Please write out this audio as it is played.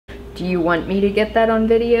do you want me to get that on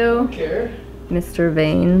video? I don't care. Mr.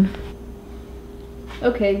 Vane.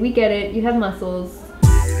 Okay, we get it. You have muscles.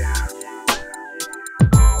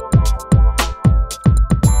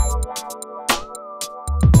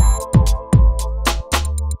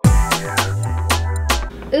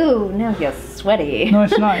 Ooh, now you're sweaty. No,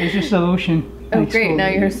 it's not. It's just the lotion. Oh great, now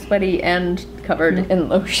you're sweaty and covered in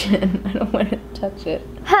lotion. I don't want to touch it.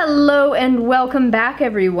 Hello and welcome back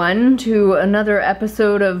everyone to another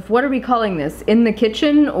episode of, what are we calling this? In the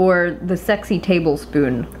Kitchen or the Sexy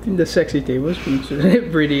Tablespoon? The Sexy Tablespoon, so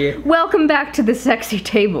pretty. Welcome back to the Sexy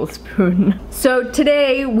Tablespoon. So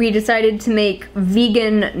today we decided to make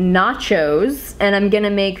vegan nachos, and I'm gonna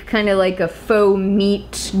make kind of like a faux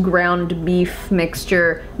meat ground beef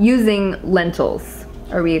mixture using lentils.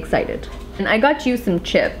 Are we excited? And I got you some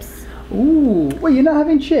chips. Ooh, wait, you're not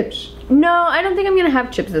having chips? No, I don't think I'm gonna have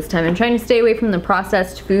chips this time. I'm trying to stay away from the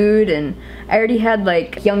processed food, and I already had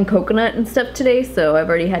like young coconut and stuff today, so I've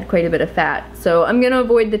already had quite a bit of fat. So I'm gonna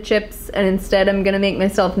avoid the chips, and instead I'm gonna make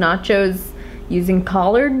myself nachos using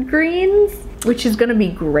collard greens, which is gonna be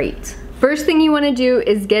great. First thing you want to do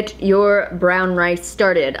is get your brown rice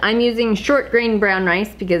started. I'm using short grain brown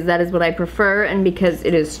rice because that is what I prefer, and because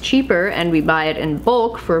it is cheaper and we buy it in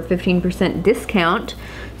bulk for a 15% discount.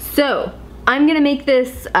 So I'm gonna make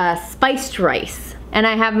this spiced rice, and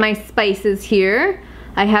I have my spices here.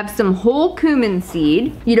 I have some whole cumin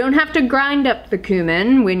seed. You don't have to grind up the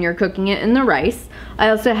cumin when you're cooking it in the rice. I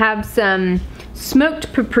also have some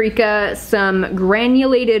smoked paprika, some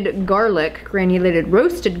granulated garlic, granulated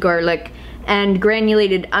roasted garlic, and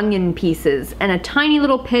granulated onion pieces, and a tiny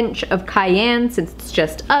little pinch of cayenne. Since it's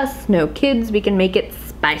just us, no kids, we can make it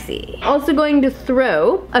spicy. Also going to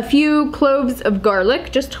throw a few cloves of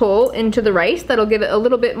garlic, just whole, into the rice. That'll give it a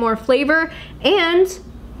little bit more flavor. And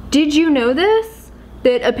did you know this?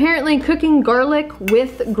 That apparently cooking garlic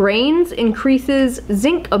with grains increases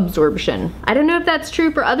zinc absorption. I don't know if that's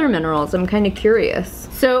true for other minerals. I'm kind of curious.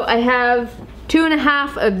 So I have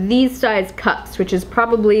 2.5 of these size cups, which is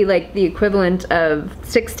probably like the equivalent of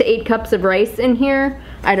 6 to 8 cups of rice in here.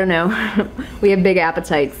 I don't know. We have big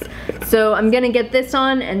appetites. So I'm gonna get this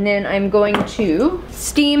on, and then I'm going to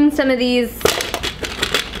steam some of these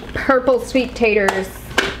purple sweet taters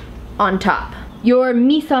on top. Your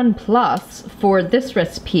mise en place for this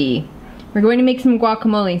recipe. We're going to make some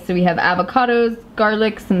guacamole, so we have avocados,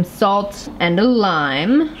 garlic, some salt, and a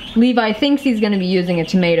lime. Levi thinks he's gonna be using a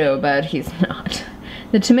tomato, but he's not.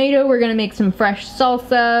 The tomato, we're gonna make some fresh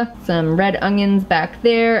salsa, some red onions back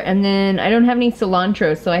there, and then I don't have any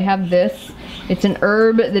cilantro, so I have this. It's an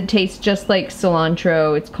herb that tastes just like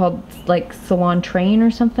cilantro. It's called like cilantrain or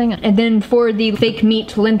something. And then for the fake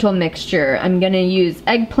meat lentil mixture, I'm gonna use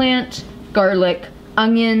eggplant, garlic,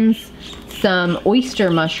 onions, some oyster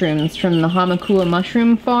mushrooms from the Hamakua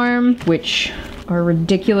mushroom farm, which are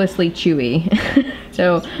ridiculously chewy.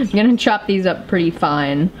 So I'm gonna chop these up pretty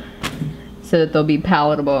fine so that they'll be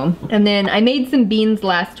palatable. And then I made some beans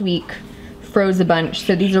last week, froze a bunch.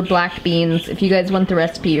 So these are black beans. If you guys want the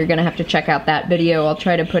recipe, you're gonna have to check out that video. I'll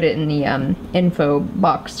try to put it in the info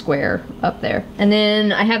box square up there. And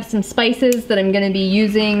then I have some spices that I'm gonna be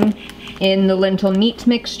using in the lentil meat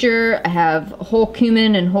mixture. I have whole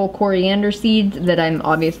cumin and whole coriander seeds that I'm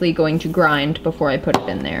obviously going to grind before I put it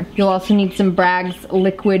in there. You'll also need some Bragg's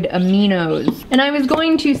liquid aminos. And I was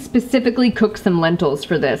going to specifically cook some lentils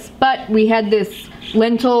for this, but we had this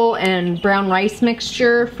lentil and brown rice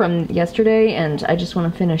mixture from yesterday, and I just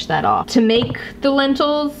want to finish that off. To make the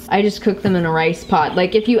lentils, I just cook them in a rice pot.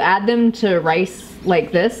 Like if you add them to rice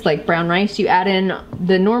like this, like brown rice, you add in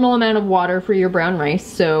the normal amount of water for your brown rice.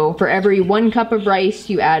 So for every 1 cup of rice,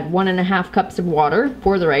 you add 1.5 cups of water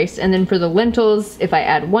for the rice. And then for the lentils, if I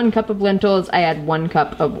add 1 cup of lentils, I add 1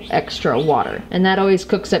 cup of extra water. And that always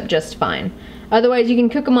cooks up just fine. Otherwise, you can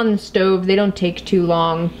cook them on the stove. They don't take too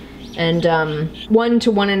long. And 1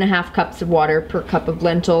 to 1.5 cups of water per cup of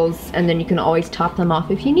lentils. And then you can always top them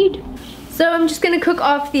off if you need. So I'm just gonna cook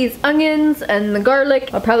off these onions and the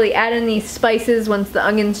garlic. I'll probably add in these spices once the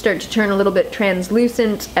onions start to turn a little bit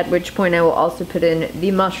translucent, at which point I will also put in the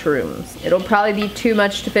mushrooms. It'll probably be too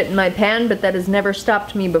much to fit in my pan, but that has never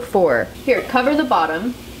stopped me before. Here, cover the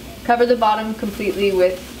bottom. Cover the bottom completely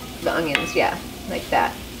with the onions, yeah, like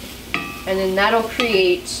that. And then that'll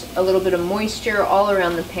create a little bit of moisture all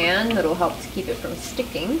around the pan that'll help to keep it from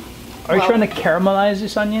sticking. Are you trying to caramelize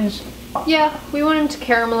these onions? Yeah, we want them to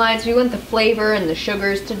caramelize. We want the flavor and the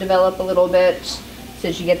sugars to develop a little bit so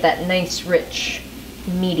that you get that nice, rich,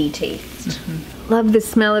 meaty taste. Love the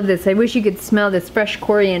smell of this. I wish you could smell this fresh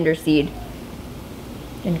coriander seed.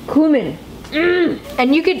 And cumin.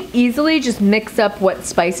 And you could easily just mix up what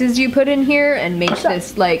spices you put in here and make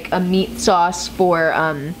this like a meat sauce for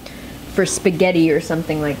spaghetti or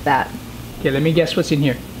something like that. Okay, let me guess what's in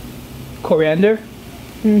here. Coriander?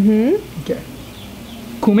 Mm-hmm. Okay.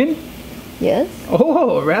 Cumin? Yes.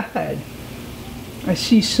 Oh, right. I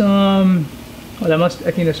see some. Oh, I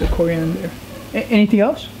think that's a coriander. Anything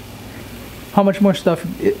else? How much more stuff?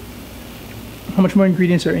 How much more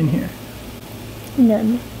ingredients are in here?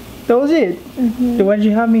 None. That was it? Mm-hmm. So why did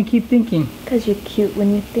you have me keep thinking? Because you're cute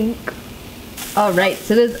when you think. Alright,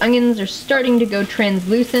 so those onions are starting to go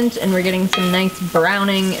translucent and we're getting some nice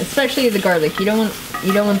browning, especially the garlic. You don't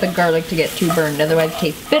want the garlic to get too burned, otherwise it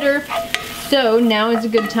tastes bitter. So now is a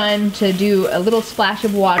good time to do a little splash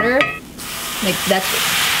of water. Like that's it.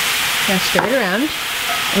 Now stir it around.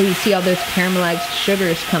 Oh, you see all those caramelized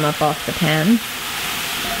sugars come up off the pan.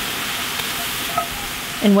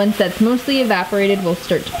 And once that's mostly evaporated, we'll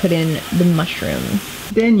start to put in the mushrooms.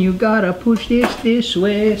 Then you gotta push this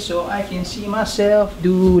way so I can see myself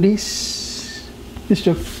do this. This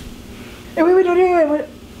joke. Hey, wait.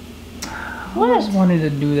 I always wanted to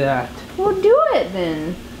do that. Well, do it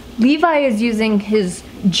then. Levi is using his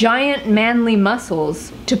giant manly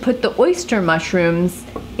muscles to put the oyster mushrooms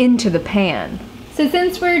into the pan. So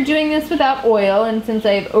since we're doing this without oil and since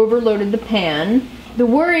I've overloaded the pan, the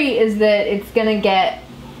worry is that it's gonna get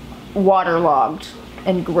waterlogged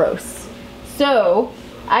and gross. So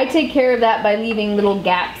I take care of that by leaving little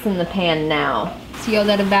gaps in the pan now. See all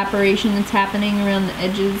that evaporation that's happening around the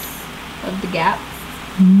edges of the gaps?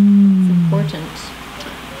 It's important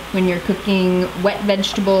when you're cooking wet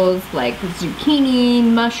vegetables like zucchini,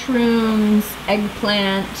 mushrooms,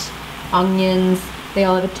 eggplant, onions. They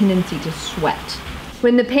all have a tendency to sweat.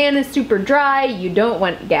 When the pan is super dry, you don't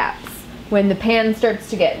want gaps. When the pan starts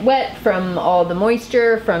to get wet from all the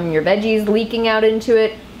moisture from your veggies leaking out into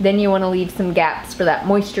it, then you want to leave some gaps for that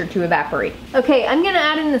moisture to evaporate. Okay, I'm gonna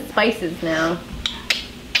add in the spices now.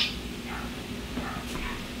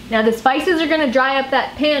 Now the spices are gonna dry up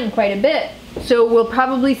that pan quite a bit, so we'll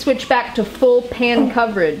probably switch back to full pan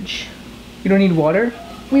coverage. You don't need water?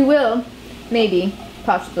 We will, maybe,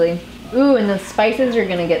 possibly. Ooh, and the spices are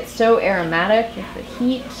gonna get so aromatic with the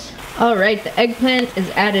heat. All right, the eggplant is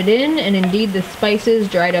added in, and indeed the spices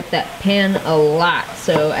dried up that pan a lot.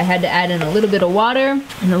 So I had to add in a little bit of water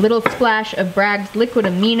and a little splash of Bragg's liquid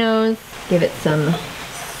aminos. Give it some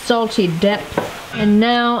salty depth. And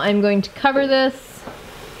now I'm going to cover this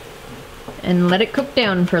and let it cook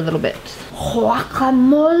down for a little bit.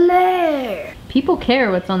 Guacamole! People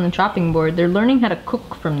care what's on the chopping board. They're learning how to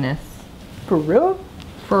cook from this. For real?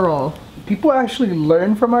 For real. People actually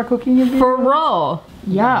learn from our cooking videos? For real.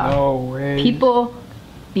 Yeah. No way. People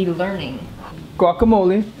be learning.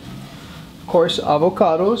 Guacamole. Of course,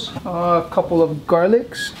 avocados. A couple of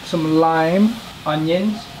garlics. Some lime.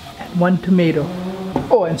 Onions. And 1 tomato.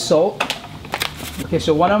 Oh, and salt. Okay,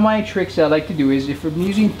 so one of my tricks that I like to do is if I'm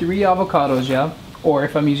using 3 avocados, yeah? Or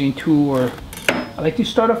if I'm using 2 or... I like to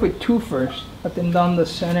start off with 2 first. Put them down the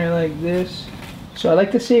center like this. So I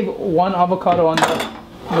like to save 1 avocado on the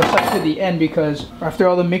side to the end because after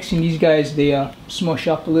all the mixing, these guys, they smush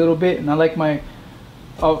up a little bit, and I like my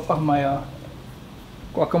guacamole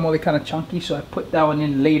kind of chunky, so I put that one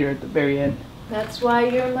in later at the very end. That's why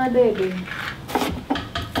you're my baby.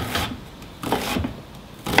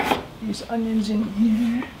 These onions in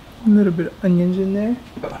here, a little bit of onions in there.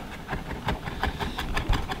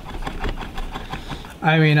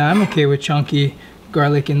 I mean, I'm okay with chunky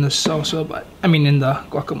garlic in the salsa, but I mean in the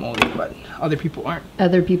guacamole, but other people aren't.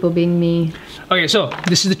 Other people being me. Okay, so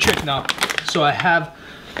this is the trick now. So I have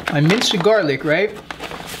my minced garlic, right?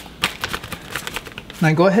 And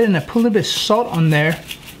I go ahead and I put a little bit of salt on there,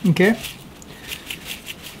 okay?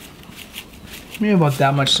 Maybe about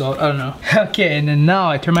that much salt, I don't know. Okay, and then now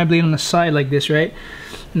I turn my blade on the side like this, right?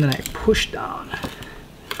 And then I push down.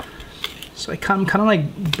 So I kind of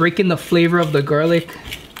like breaking the flavor of the garlic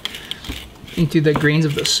into the grains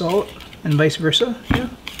of the salt and vice versa. Yeah.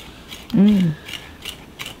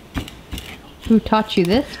 Who taught you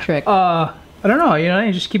this trick? I don't know, you know,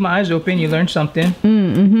 you just keep my eyes open, you learn something.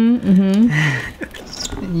 And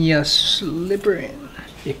you slip her in.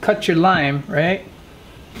 You cut your lime, right?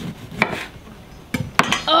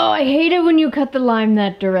 Oh, I hate it when you cut the lime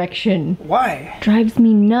that direction. Why? Drives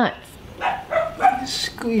me nuts.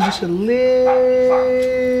 Squeeze just a little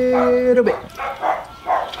bit.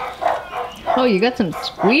 Oh, you got some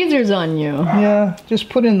squeezers on you. Yeah, just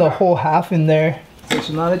put in the whole half in there. Okay,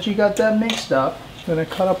 so now that you got that mixed up, we're gonna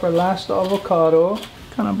cut up our last avocado.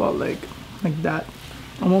 Kind of about like that,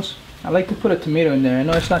 almost. I like to put a tomato in there. I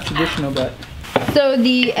know it's not traditional, but So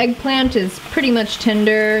the eggplant is pretty much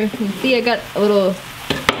tender. You can see I got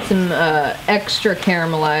some extra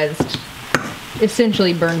caramelized,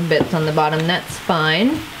 essentially burned bits on the bottom. That's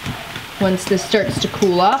fine. Once this starts to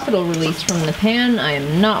cool off, it'll release from the pan. I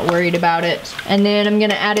am not worried about it. And then I'm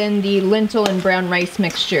gonna add in the lentil and brown rice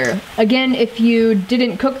mixture. Again, if you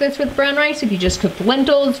didn't cook this with brown rice, if you just cooked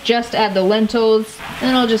lentils, just add the lentils.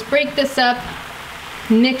 Then I'll just break this up,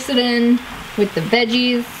 mix it in with the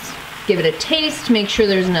veggies, give it a taste, make sure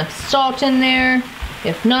there's enough salt in there.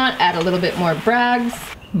 If not, add a little bit more Bragg's.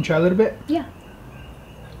 You try a little bit? Yeah.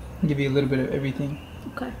 I'll give you a little bit of everything.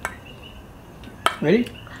 Okay. Ready?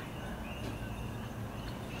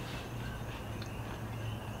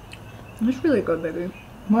 It's really good, baby.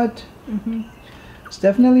 What? It's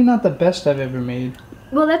definitely not the best I've ever made.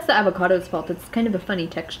 Well, that's the avocado's fault. It's kind of a funny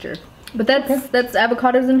texture. But that's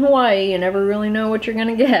avocados in Hawaii. You never really know what you're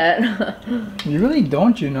gonna get. You really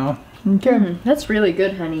don't, you know. Okay. That's really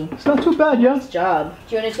good, honey. It's not too bad, yeah? Nice job.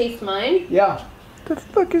 Do you want to taste mine? Yeah. What the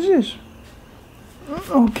fuck is this?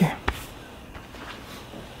 Okay.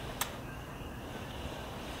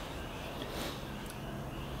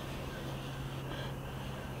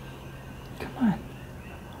 Come on.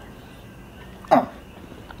 Oh.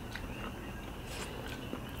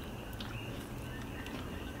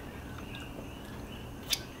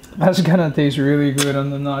 That's gonna taste really good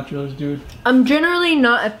on the nachos, dude. I'm generally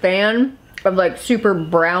not a fan of like super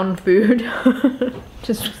brown food.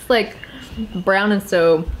 just like brown is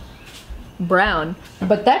so brown.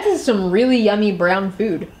 But that is some really yummy brown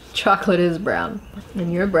food. Chocolate is brown.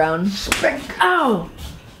 And you're brown. Ow!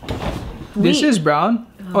 This is brown?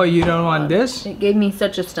 Oh, you don't want this? It gave me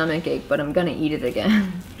such a stomach ache, but I'm gonna eat it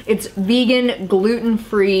again. It's vegan,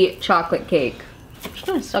 gluten-free chocolate cake. I'm just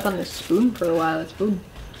gonna suck on this spoon for a while. It's food.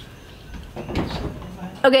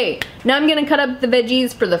 Okay, now I'm gonna cut up the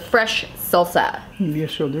veggies for the fresh salsa. Maybe a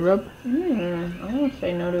shoulder rub? I won't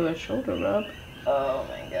say no to a shoulder rub. Oh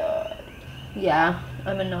my god. Yeah,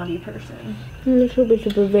 I'm a naughty person. A little bit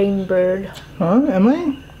of a vain bird. Huh, am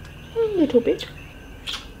I? A little bit.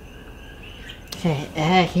 Can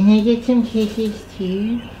I get some kisses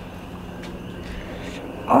too?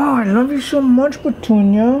 Oh, I love you so much,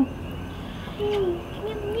 Petunia.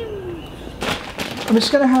 I'm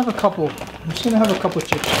just gonna have a couple. Chips.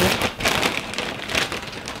 Okay?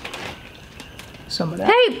 Some of that.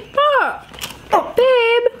 Hey, Pop! Oh,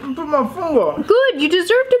 babe! Put my finger. Good, you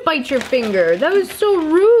deserve to bite your finger. That was so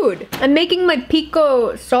rude. I'm making my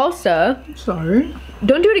pico salsa. Sorry.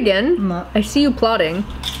 Don't do it again. I'm not. I see you plotting.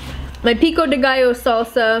 My pico de gallo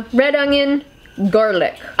salsa, red onion,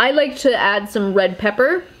 garlic. I like to add some red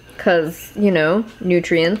pepper, cause, you know,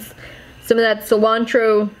 nutrients. Some of that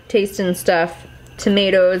cilantro taste and stuff.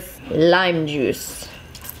 Tomatoes, lime juice.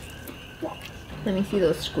 Let me see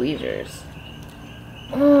those squeezers.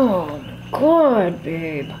 Oh my god,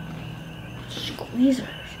 babe. Squeezers.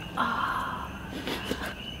 Ah.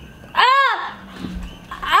 Ah!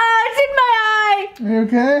 Ah, it's in my eye! You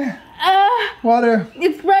okay? Water.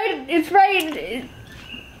 It's right.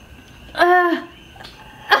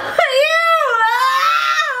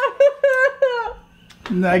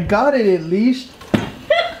 Ew! I got it at least.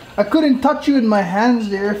 I couldn't touch you with my hands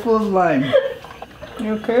there full of lime.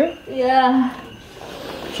 You okay? Yeah.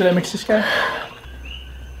 Should I mix this guy?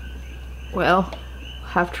 Well,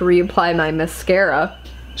 have to reapply my mascara.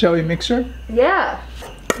 Shall we mix her? Yeah.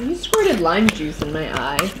 You squirted lime juice in my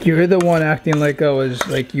eye. You're the one acting like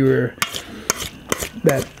you were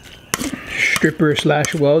that stripper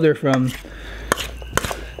 / welder from,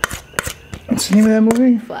 what's the name of that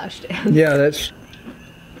movie? Flashdance. Yeah, that's.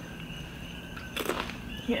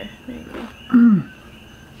 Here, there you go.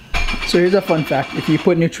 So here's a fun fact. If you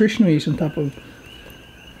put nutritional yeast on top of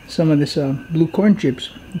some of this blue corn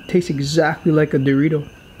chips, it tastes exactly like a Dorito.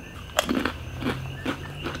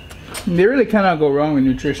 They really cannot go wrong with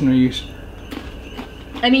nutritional yeast.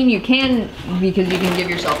 I mean, you can, because you can give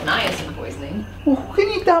yourself niacin poisoning. Well, who can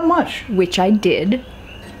eat that much? Which I did.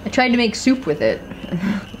 I tried to make soup with it.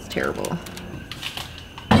 It's terrible.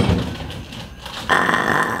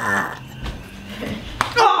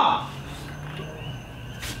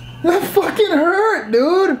 That fucking hurt,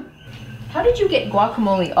 dude! How did you get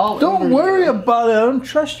guacamole all over Don't worry about it. I don't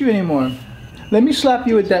trust you anymore. Let me slap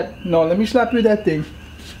you with that. No, let me slap you with that thing.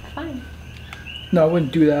 Fine. No, I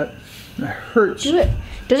wouldn't do that. It hurts. Do it.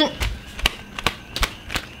 It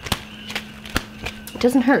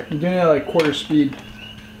doesn't hurt. I'm doing it at like quarter speed.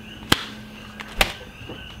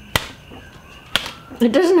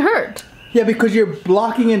 It doesn't hurt. Yeah, because you're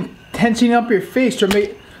blocking and tensing up your face to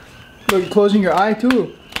make. Look, closing your eye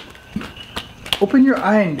too. Open your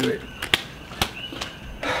eye and do it.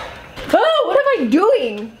 Oh, what have I you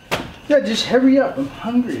doing? Yeah, just hurry up. I'm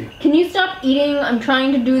hungry. Can you stop eating? I'm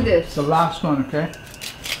trying to do this. The last one, okay?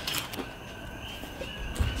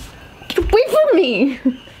 Get away from me!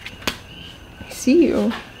 I see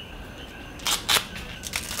you.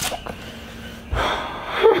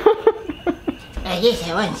 I guess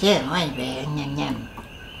I want some one bear. Yum yum.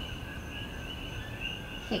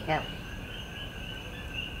 Here you go.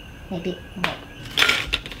 Maybe. No.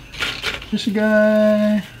 This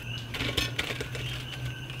guy.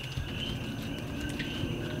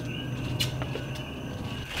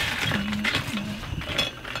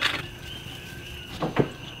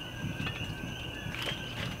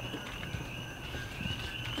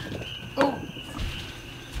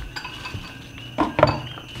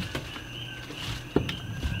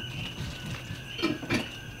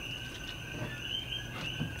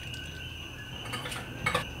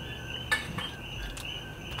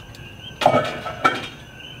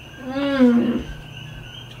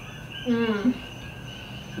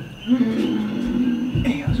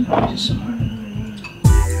 Hey, I was gonna do some more.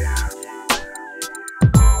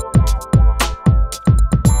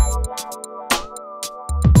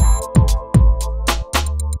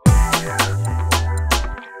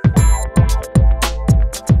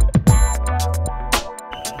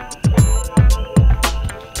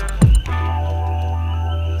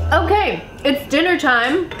 Okay, it's dinner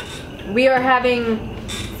time. We are having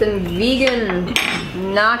some vegan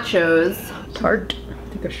nachos. Tart.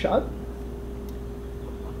 Take a shot.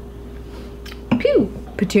 Pew.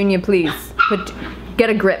 Petunia, please. Get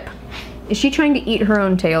a grip. Is she trying to eat her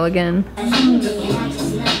own tail again? I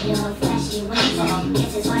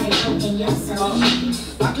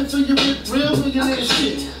can feel you with real millionaire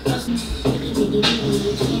shit.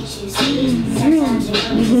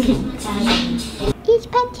 It's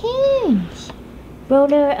Patoons,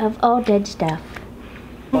 ruler of all dead stuff.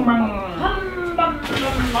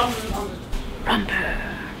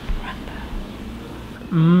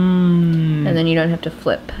 And then you don't have to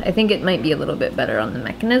flip. I think it might be a little bit better on the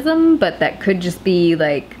mechanism, but that could just be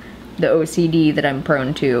like the OCD that I'm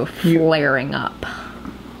prone to flaring up.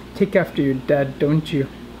 Take after your dad, don't you?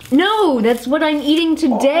 No, that's what I'm eating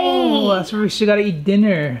today. Oh, that's where we still gotta eat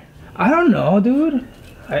dinner. I don't know, dude.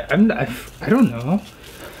 I don't know.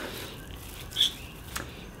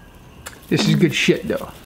 This is good shit, though.